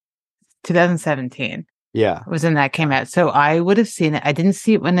was 2017 yeah. was when that came out. So I would have seen it. I didn't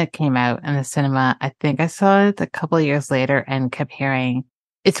see it when it came out in the cinema. I think I saw it a couple of years later and kept hearing.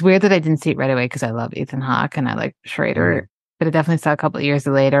 It's weird that I didn't see it right away because I love Ethan Hawke and I like Schrader, but I definitely saw it a couple of years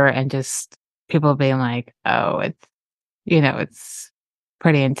later and just people being like, "Oh, it's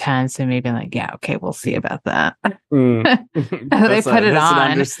pretty intense," and me being like, "Yeah, okay, we'll see about that." Mm. They put it That's an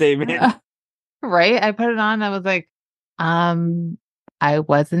on. understatement. Right? I put it on. I was like, I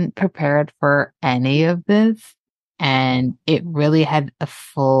wasn't prepared for any of this. And it really had a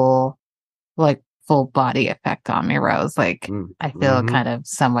full body effect on me where I was like, I feel Mm-hmm. kind of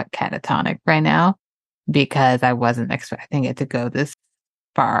somewhat catatonic right now because I wasn't expecting it to go this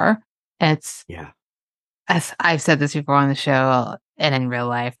far. It's Yeah. as I've said this before on the show and in real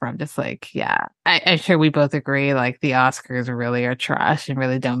life, where I'm just like, yeah, I'm sure we both agree, like the Oscars really are trash and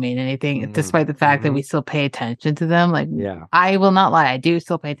really don't mean anything, despite the fact that Mm-hmm. we still pay attention to them. Like, Yeah. I will not lie, I do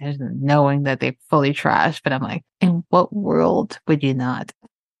still pay attention to them, knowing that they fully trash, but I'm like, in what world would you not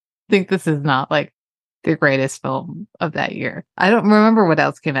think this is not like the greatest film of that year? I don't remember what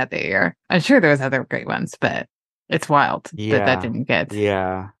else came out that year. I'm sure there was other great ones, but it's wild that Yeah. didn't get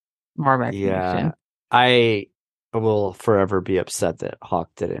Yeah. more Yeah. recognition. I will forever be upset that Hawk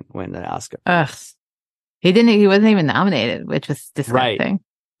didn't win an Oscar for Ugh. this. He wasn't even nominated, which was Right. disgusting.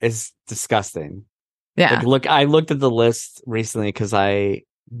 It's disgusting. Like, Yeah. look, I looked at the list recently because do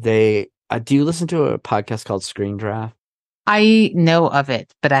you listen to a podcast called Screen Draft? I know of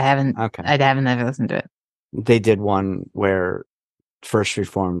it, but Okay. I haven't ever listened to it. They did one where First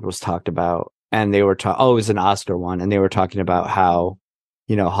Reformed was talked about, and they were it was an Oscar one, and they were talking about how,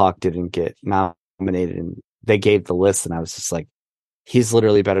 Hawk didn't get nominated, and they gave the list, and I was just like, he's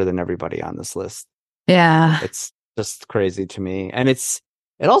literally better than everybody on this list. Yeah. It's just crazy to me. And it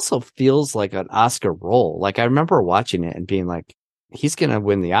also feels like an Oscar role. Like, I remember watching it and being like, he's going to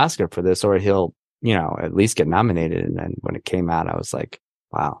win the Oscar for this, or he'll, at least get nominated. And then when it came out, I was like,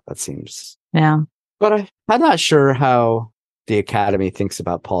 wow, that seems. Yeah. But I'm not sure how the Academy thinks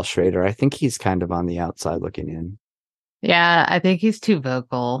about Paul Schrader. I think he's kind of on the outside looking in. Yeah. I think he's too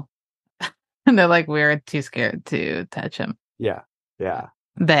vocal. And they're like, we're too scared to touch him. Yeah. Yeah.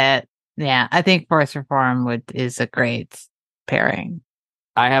 But yeah, I think Force Reform is a great pairing.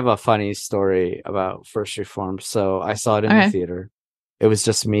 I have a funny story about First Reform. So I saw it in the Okay. theater. It was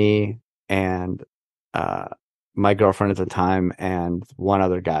just me and my girlfriend at the time and one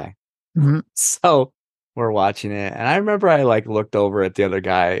other guy. Mm-hmm. So we're watching it, and I remember I looked over at the other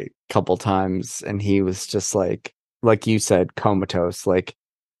guy a couple times, and he was just like you said, comatose. Like,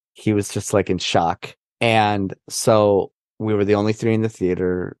 he was just in shock. And so we were the only three in the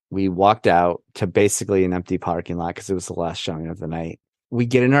theater. We walked out to basically an empty parking lot because it was the last showing of the night. We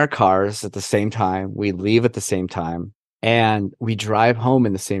get in our cars at the same time. We leave at the same time, and we drive home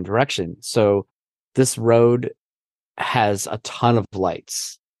in the same direction. So this road has a ton of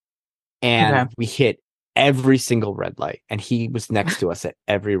lights, and we hit every single red light, and he was next to us at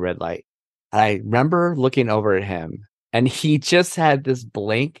every red light. And I remember looking over at him, and he just had this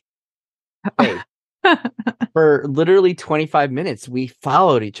blank face. For literally 25 minutes. We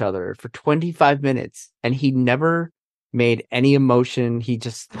followed each other for 25 minutes, and he never made any emotion. He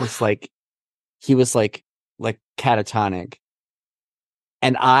just was he was like catatonic.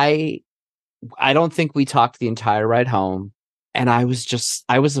 And I don't think we talked the entire ride home. And I was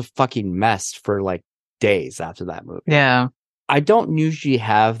a fucking mess for days after that movie. Yeah. I don't usually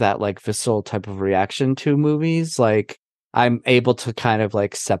have that visceral type of reaction to movies. I'm able to kind of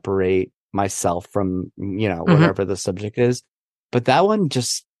separate myself from, whatever the subject is. But that one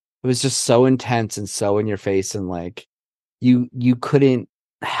it was just so intense and so in your face, and you couldn't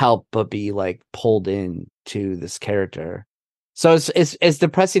help but be pulled in to this character. So it's as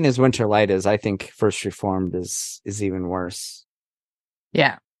depressing as Winter Light is. I think First Reformed is even worse.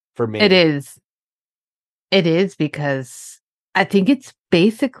 Yeah. For me. It is. It is because I think it's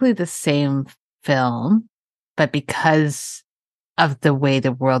basically the same film, but because of the way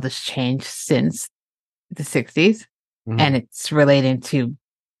the world has changed since the 60s, and it's relating to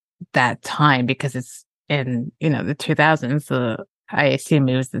that time because it's in, the 2000s. So I assume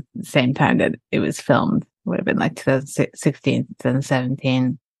it was the same time that it was filmed. It would have been 2016,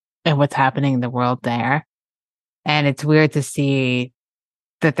 2017, and what's happening in the world there. And it's weird to see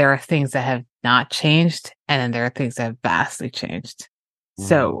that there are things that have not changed, and then there are things that have vastly changed.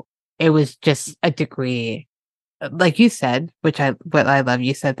 So it was just a degree like you said, what I love,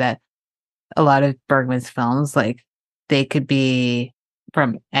 you said that a lot of Bergman's films, like they could be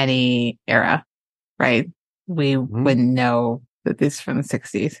from any era, right? We Mhm. wouldn't know that this is from the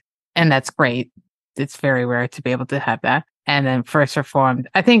 60s. And that's great. It's very rare to be able to have that. And then First Reformed,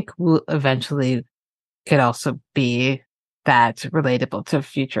 I think will eventually could also be that relatable to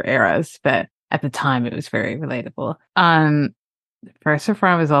future eras, but at the time it was very relatable. First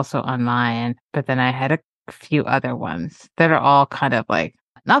Reformed was also on mine, but then I had a few other ones that are all kind of like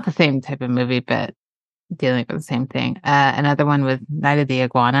not the same type of movie, but dealing with the same thing. Another one was Night of the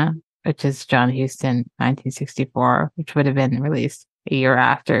Iguana, which is John Huston, 1964, which would have been released a year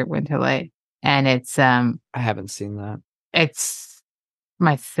after Winter Light. And I haven't seen that. it's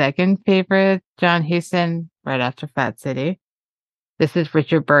my second favorite John Huston, right after Fat City. This is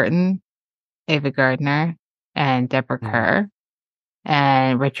Richard Burton, Ava Gardner, and Deborah Mhm. Kerr.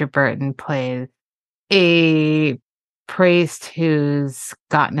 And Richard Burton plays a priest who's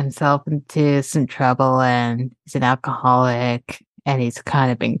gotten himself into some trouble and he's an alcoholic and he's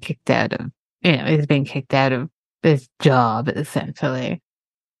kind of been kicked out of, he's been kicked out of his job essentially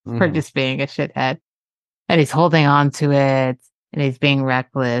for Mhm. just being a shithead. And he's holding on to it and he's being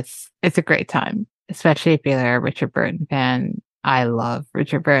reckless. It's a great time, especially if you're a Richard Burton fan. I love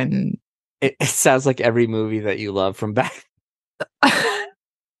Richard Burton. It sounds like every movie that you love from back.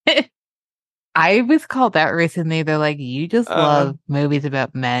 I was called out recently. They're like, you just Uh, love movies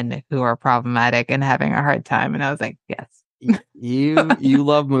about men who are problematic and having a hard time. And I was like, yes. you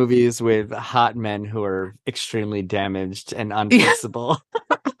love movies with hot men who are extremely damaged and Yeah. unfixable.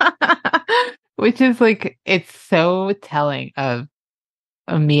 Which is like, it's so telling of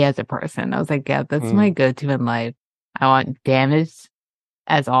me as a person. I was like, yeah, that's my Mm. go-to in life. I want damaged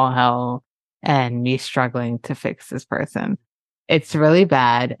as all hell and me struggling to fix this person. It's really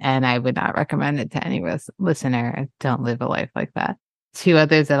bad, and I would not recommend it to any listener. Don't live a life like that. Two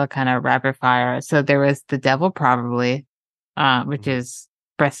others that'll kind of rapid fire. So there was The Devil Probably, which Mhm. is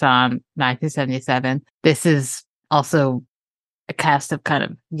Bresson, 1977. This is also a cast of kind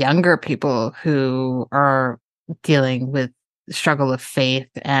of younger people who are dealing with the struggle of faith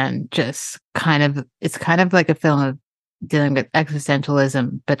and just kind of it's kind of like a film of dealing with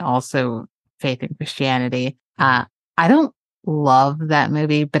existentialism but also faith in Christianity. I don't love that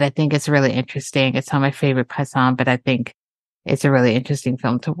movie, but I think it's really interesting. It's not my favorite Poisson, but I think it's a really interesting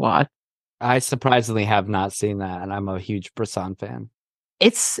film to watch. I surprisingly have not seen that, and I'm a huge Bresson fan.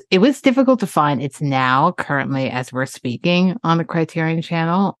 It was difficult to find. It's now currently as we're speaking on the Criterion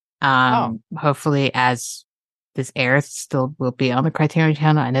channel. Oh, Hopefully as this airs, still will be on the Criterion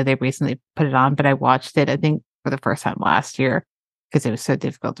channel. I know they recently put it on, but I watched it, I think, for the first time last year because it was so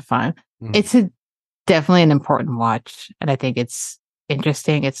difficult to find. mhm. It's definitely an important watch, and I think it's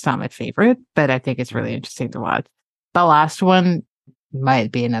interesting. It's not my favorite, but I think it's really Mhm. interesting to watch. The last one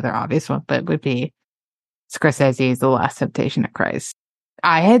might be another obvious one, but would be Scorsese's The Last Temptation of Christ.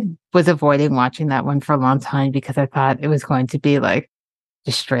 I had was avoiding watching that one for a long time because I thought it was going to be like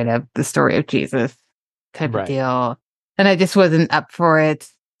just straight up the story of Jesus type of Right. deal. And I just wasn't up for it.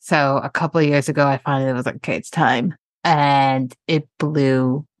 So a couple of years ago, I finally was like, okay, it's time. And it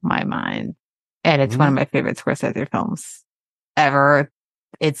blew my mind. And it's one of Mhm. my favorite Scorsese films ever.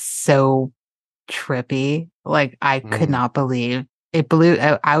 It's so trippy. Like I could Mhm. not believe it blew.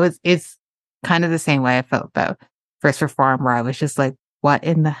 It's kind of the same way I felt about First Reform, where I was just like, what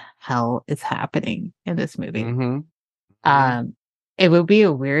in the hell is happening in this movie? Mhm. Mhm. Um, it would be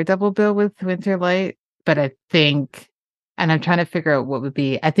a weird double bill with Winter Light, but I think, and I'm trying to figure out what would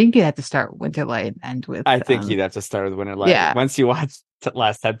be, I think you have to start Winter Light and end with, I think you'd have to start with Winter Light. yeah, Once you watch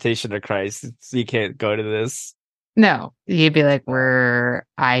Last Temptation of Christ, you can't go to this. no, you'd be like, Uh,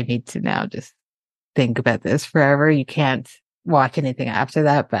 I need to now just think about this forever. You can't watch anything after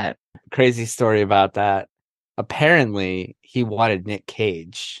that, but Crazy story about that. Apparently, he wanted Nick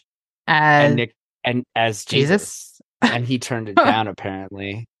Cage and as Nick and as Jesus, Jesus. and he turned it down.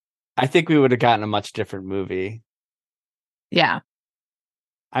 Apparently, I think we would have gotten a much different movie. Yeah.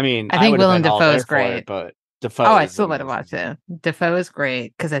 I mean, I I think would have Willem been all Dafoe there is for it, great. but Oh, Defoe I is still would have watched amazing. it. Defoe is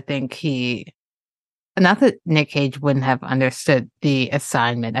great because I think not that Nick Cage wouldn't have understood the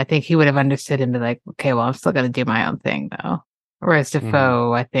assignment. I think he would have understood and be like, okay, well, I'm still going to do my own thing though. Whereas Hmm.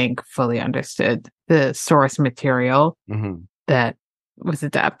 Defoe, I think, fully understood the source material Hmm. that was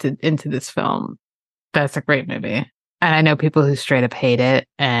adapted into this film. That's a great movie. And I know people who straight up hate it,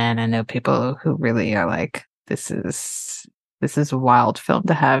 and I know people who really are like, this is a wild film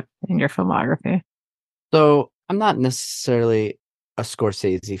to have in your filmography. So I'm not necessarily a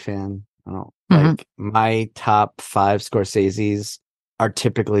Scorsese fan. I don't Hmm. like my top five Scorseses are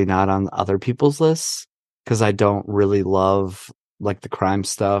typically not on other people's lists. because I don't really love like the crime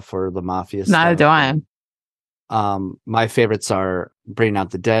stuff or the mafia Neither do stuff. I. My favorites are Bring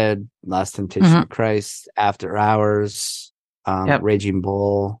Out the Dead, Last Temptation of Christ, After Hours, Yep. Raging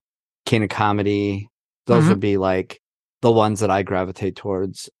Bull, King of Comedy. Those would be like the ones that I gravitate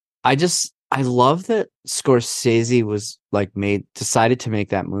towards. I love that Scorsese was like decided to make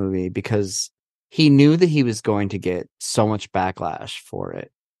that movie because he knew that he was going to get so much backlash for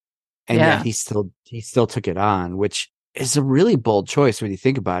it. And yet he still took it on, which is a really bold choice when you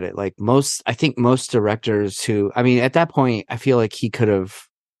think about it. Like I think most directors at that point, I feel like he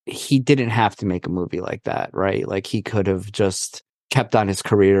didn't have to make a movie like that, right? Like he could have just kept on his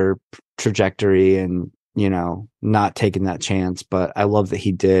career trajectory and, not taken that chance. But I love that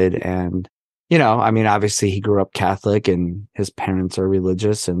he did. And, obviously he grew up Catholic and his parents are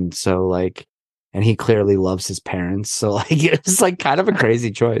religious. And so and he clearly loves his parents. So it was like kind of a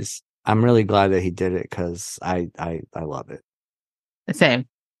crazy choice. I'm really glad that he did it because I love it. Same.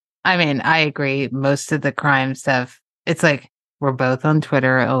 I mean, I agree. Most of the crime stuff, it's like we're both on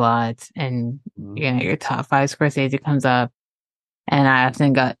Twitter a lot, and your top 5 Scorsese comes up, and I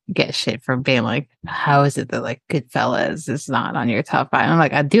often get shit for being like, "How is it that like Goodfellas is not on your top 5?" And I'm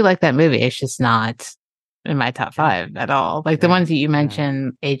like, I do like that movie. It's just not in my top 5 at all. Like the ones that you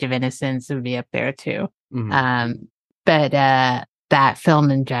mentioned, Age of Innocence would be up there too. But that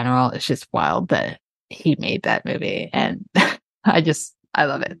film in general is just wild that he made that movie, and I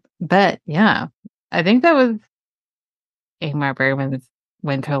love it. But yeah, I think that was Ingmar Bergman's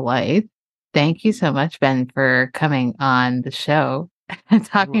Winter Light. Thank you so much, Ben, for coming on the show and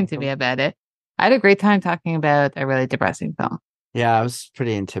talking to me about it. I had a great time talking about a really depressing film. Yeah, I was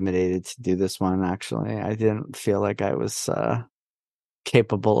pretty intimidated to do this one, actually. I didn't feel like I was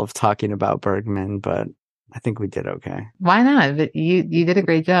capable of talking about Bergman, but I think we did okay. Why not? But you did a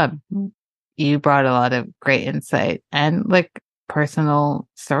great job. You brought a lot of great insight and like personal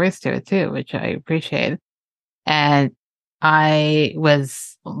stories to it too, which I appreciate. And I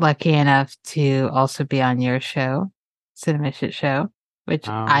was lucky enough to also be on your show, Cinema Shitshow, which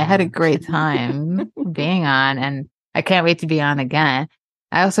I had a great time being on, and I can't wait to be on again.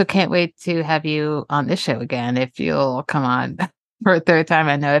 I also can't wait to have you on this show again if you'll come on for a third time.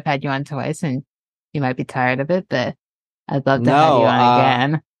 I know I've had you on twice and you might be tired of it, but I'd love to have you on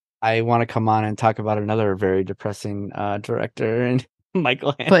again. I want to come on and talk about another very depressing director, and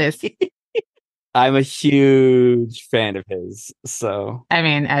Michael Haneke. Please. I'm a huge fan of his. So, I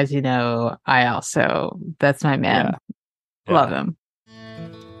mean, as you know, that's my man. Yeah. Love him.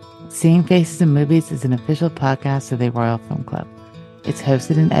 Seeing Faces in Movies is an official podcast of the Royal Film Club. It's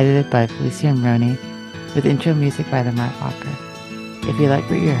hosted and edited by Felicia Roney, with intro music by the Mark Walker. If you like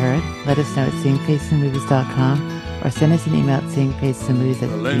what you heard, let us know at seeingfacesinmovies.com or send us an email at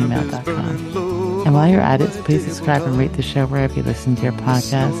seeingfacesinmovies@gmail.com. And while you're at it, please subscribe and rate the show wherever you listen to your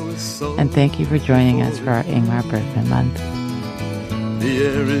podcast. And thank you for joining us for our Ingmar Bergman month. The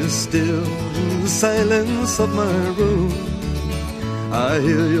air is still in the silence of my room. I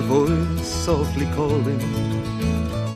hear your voice softly calling.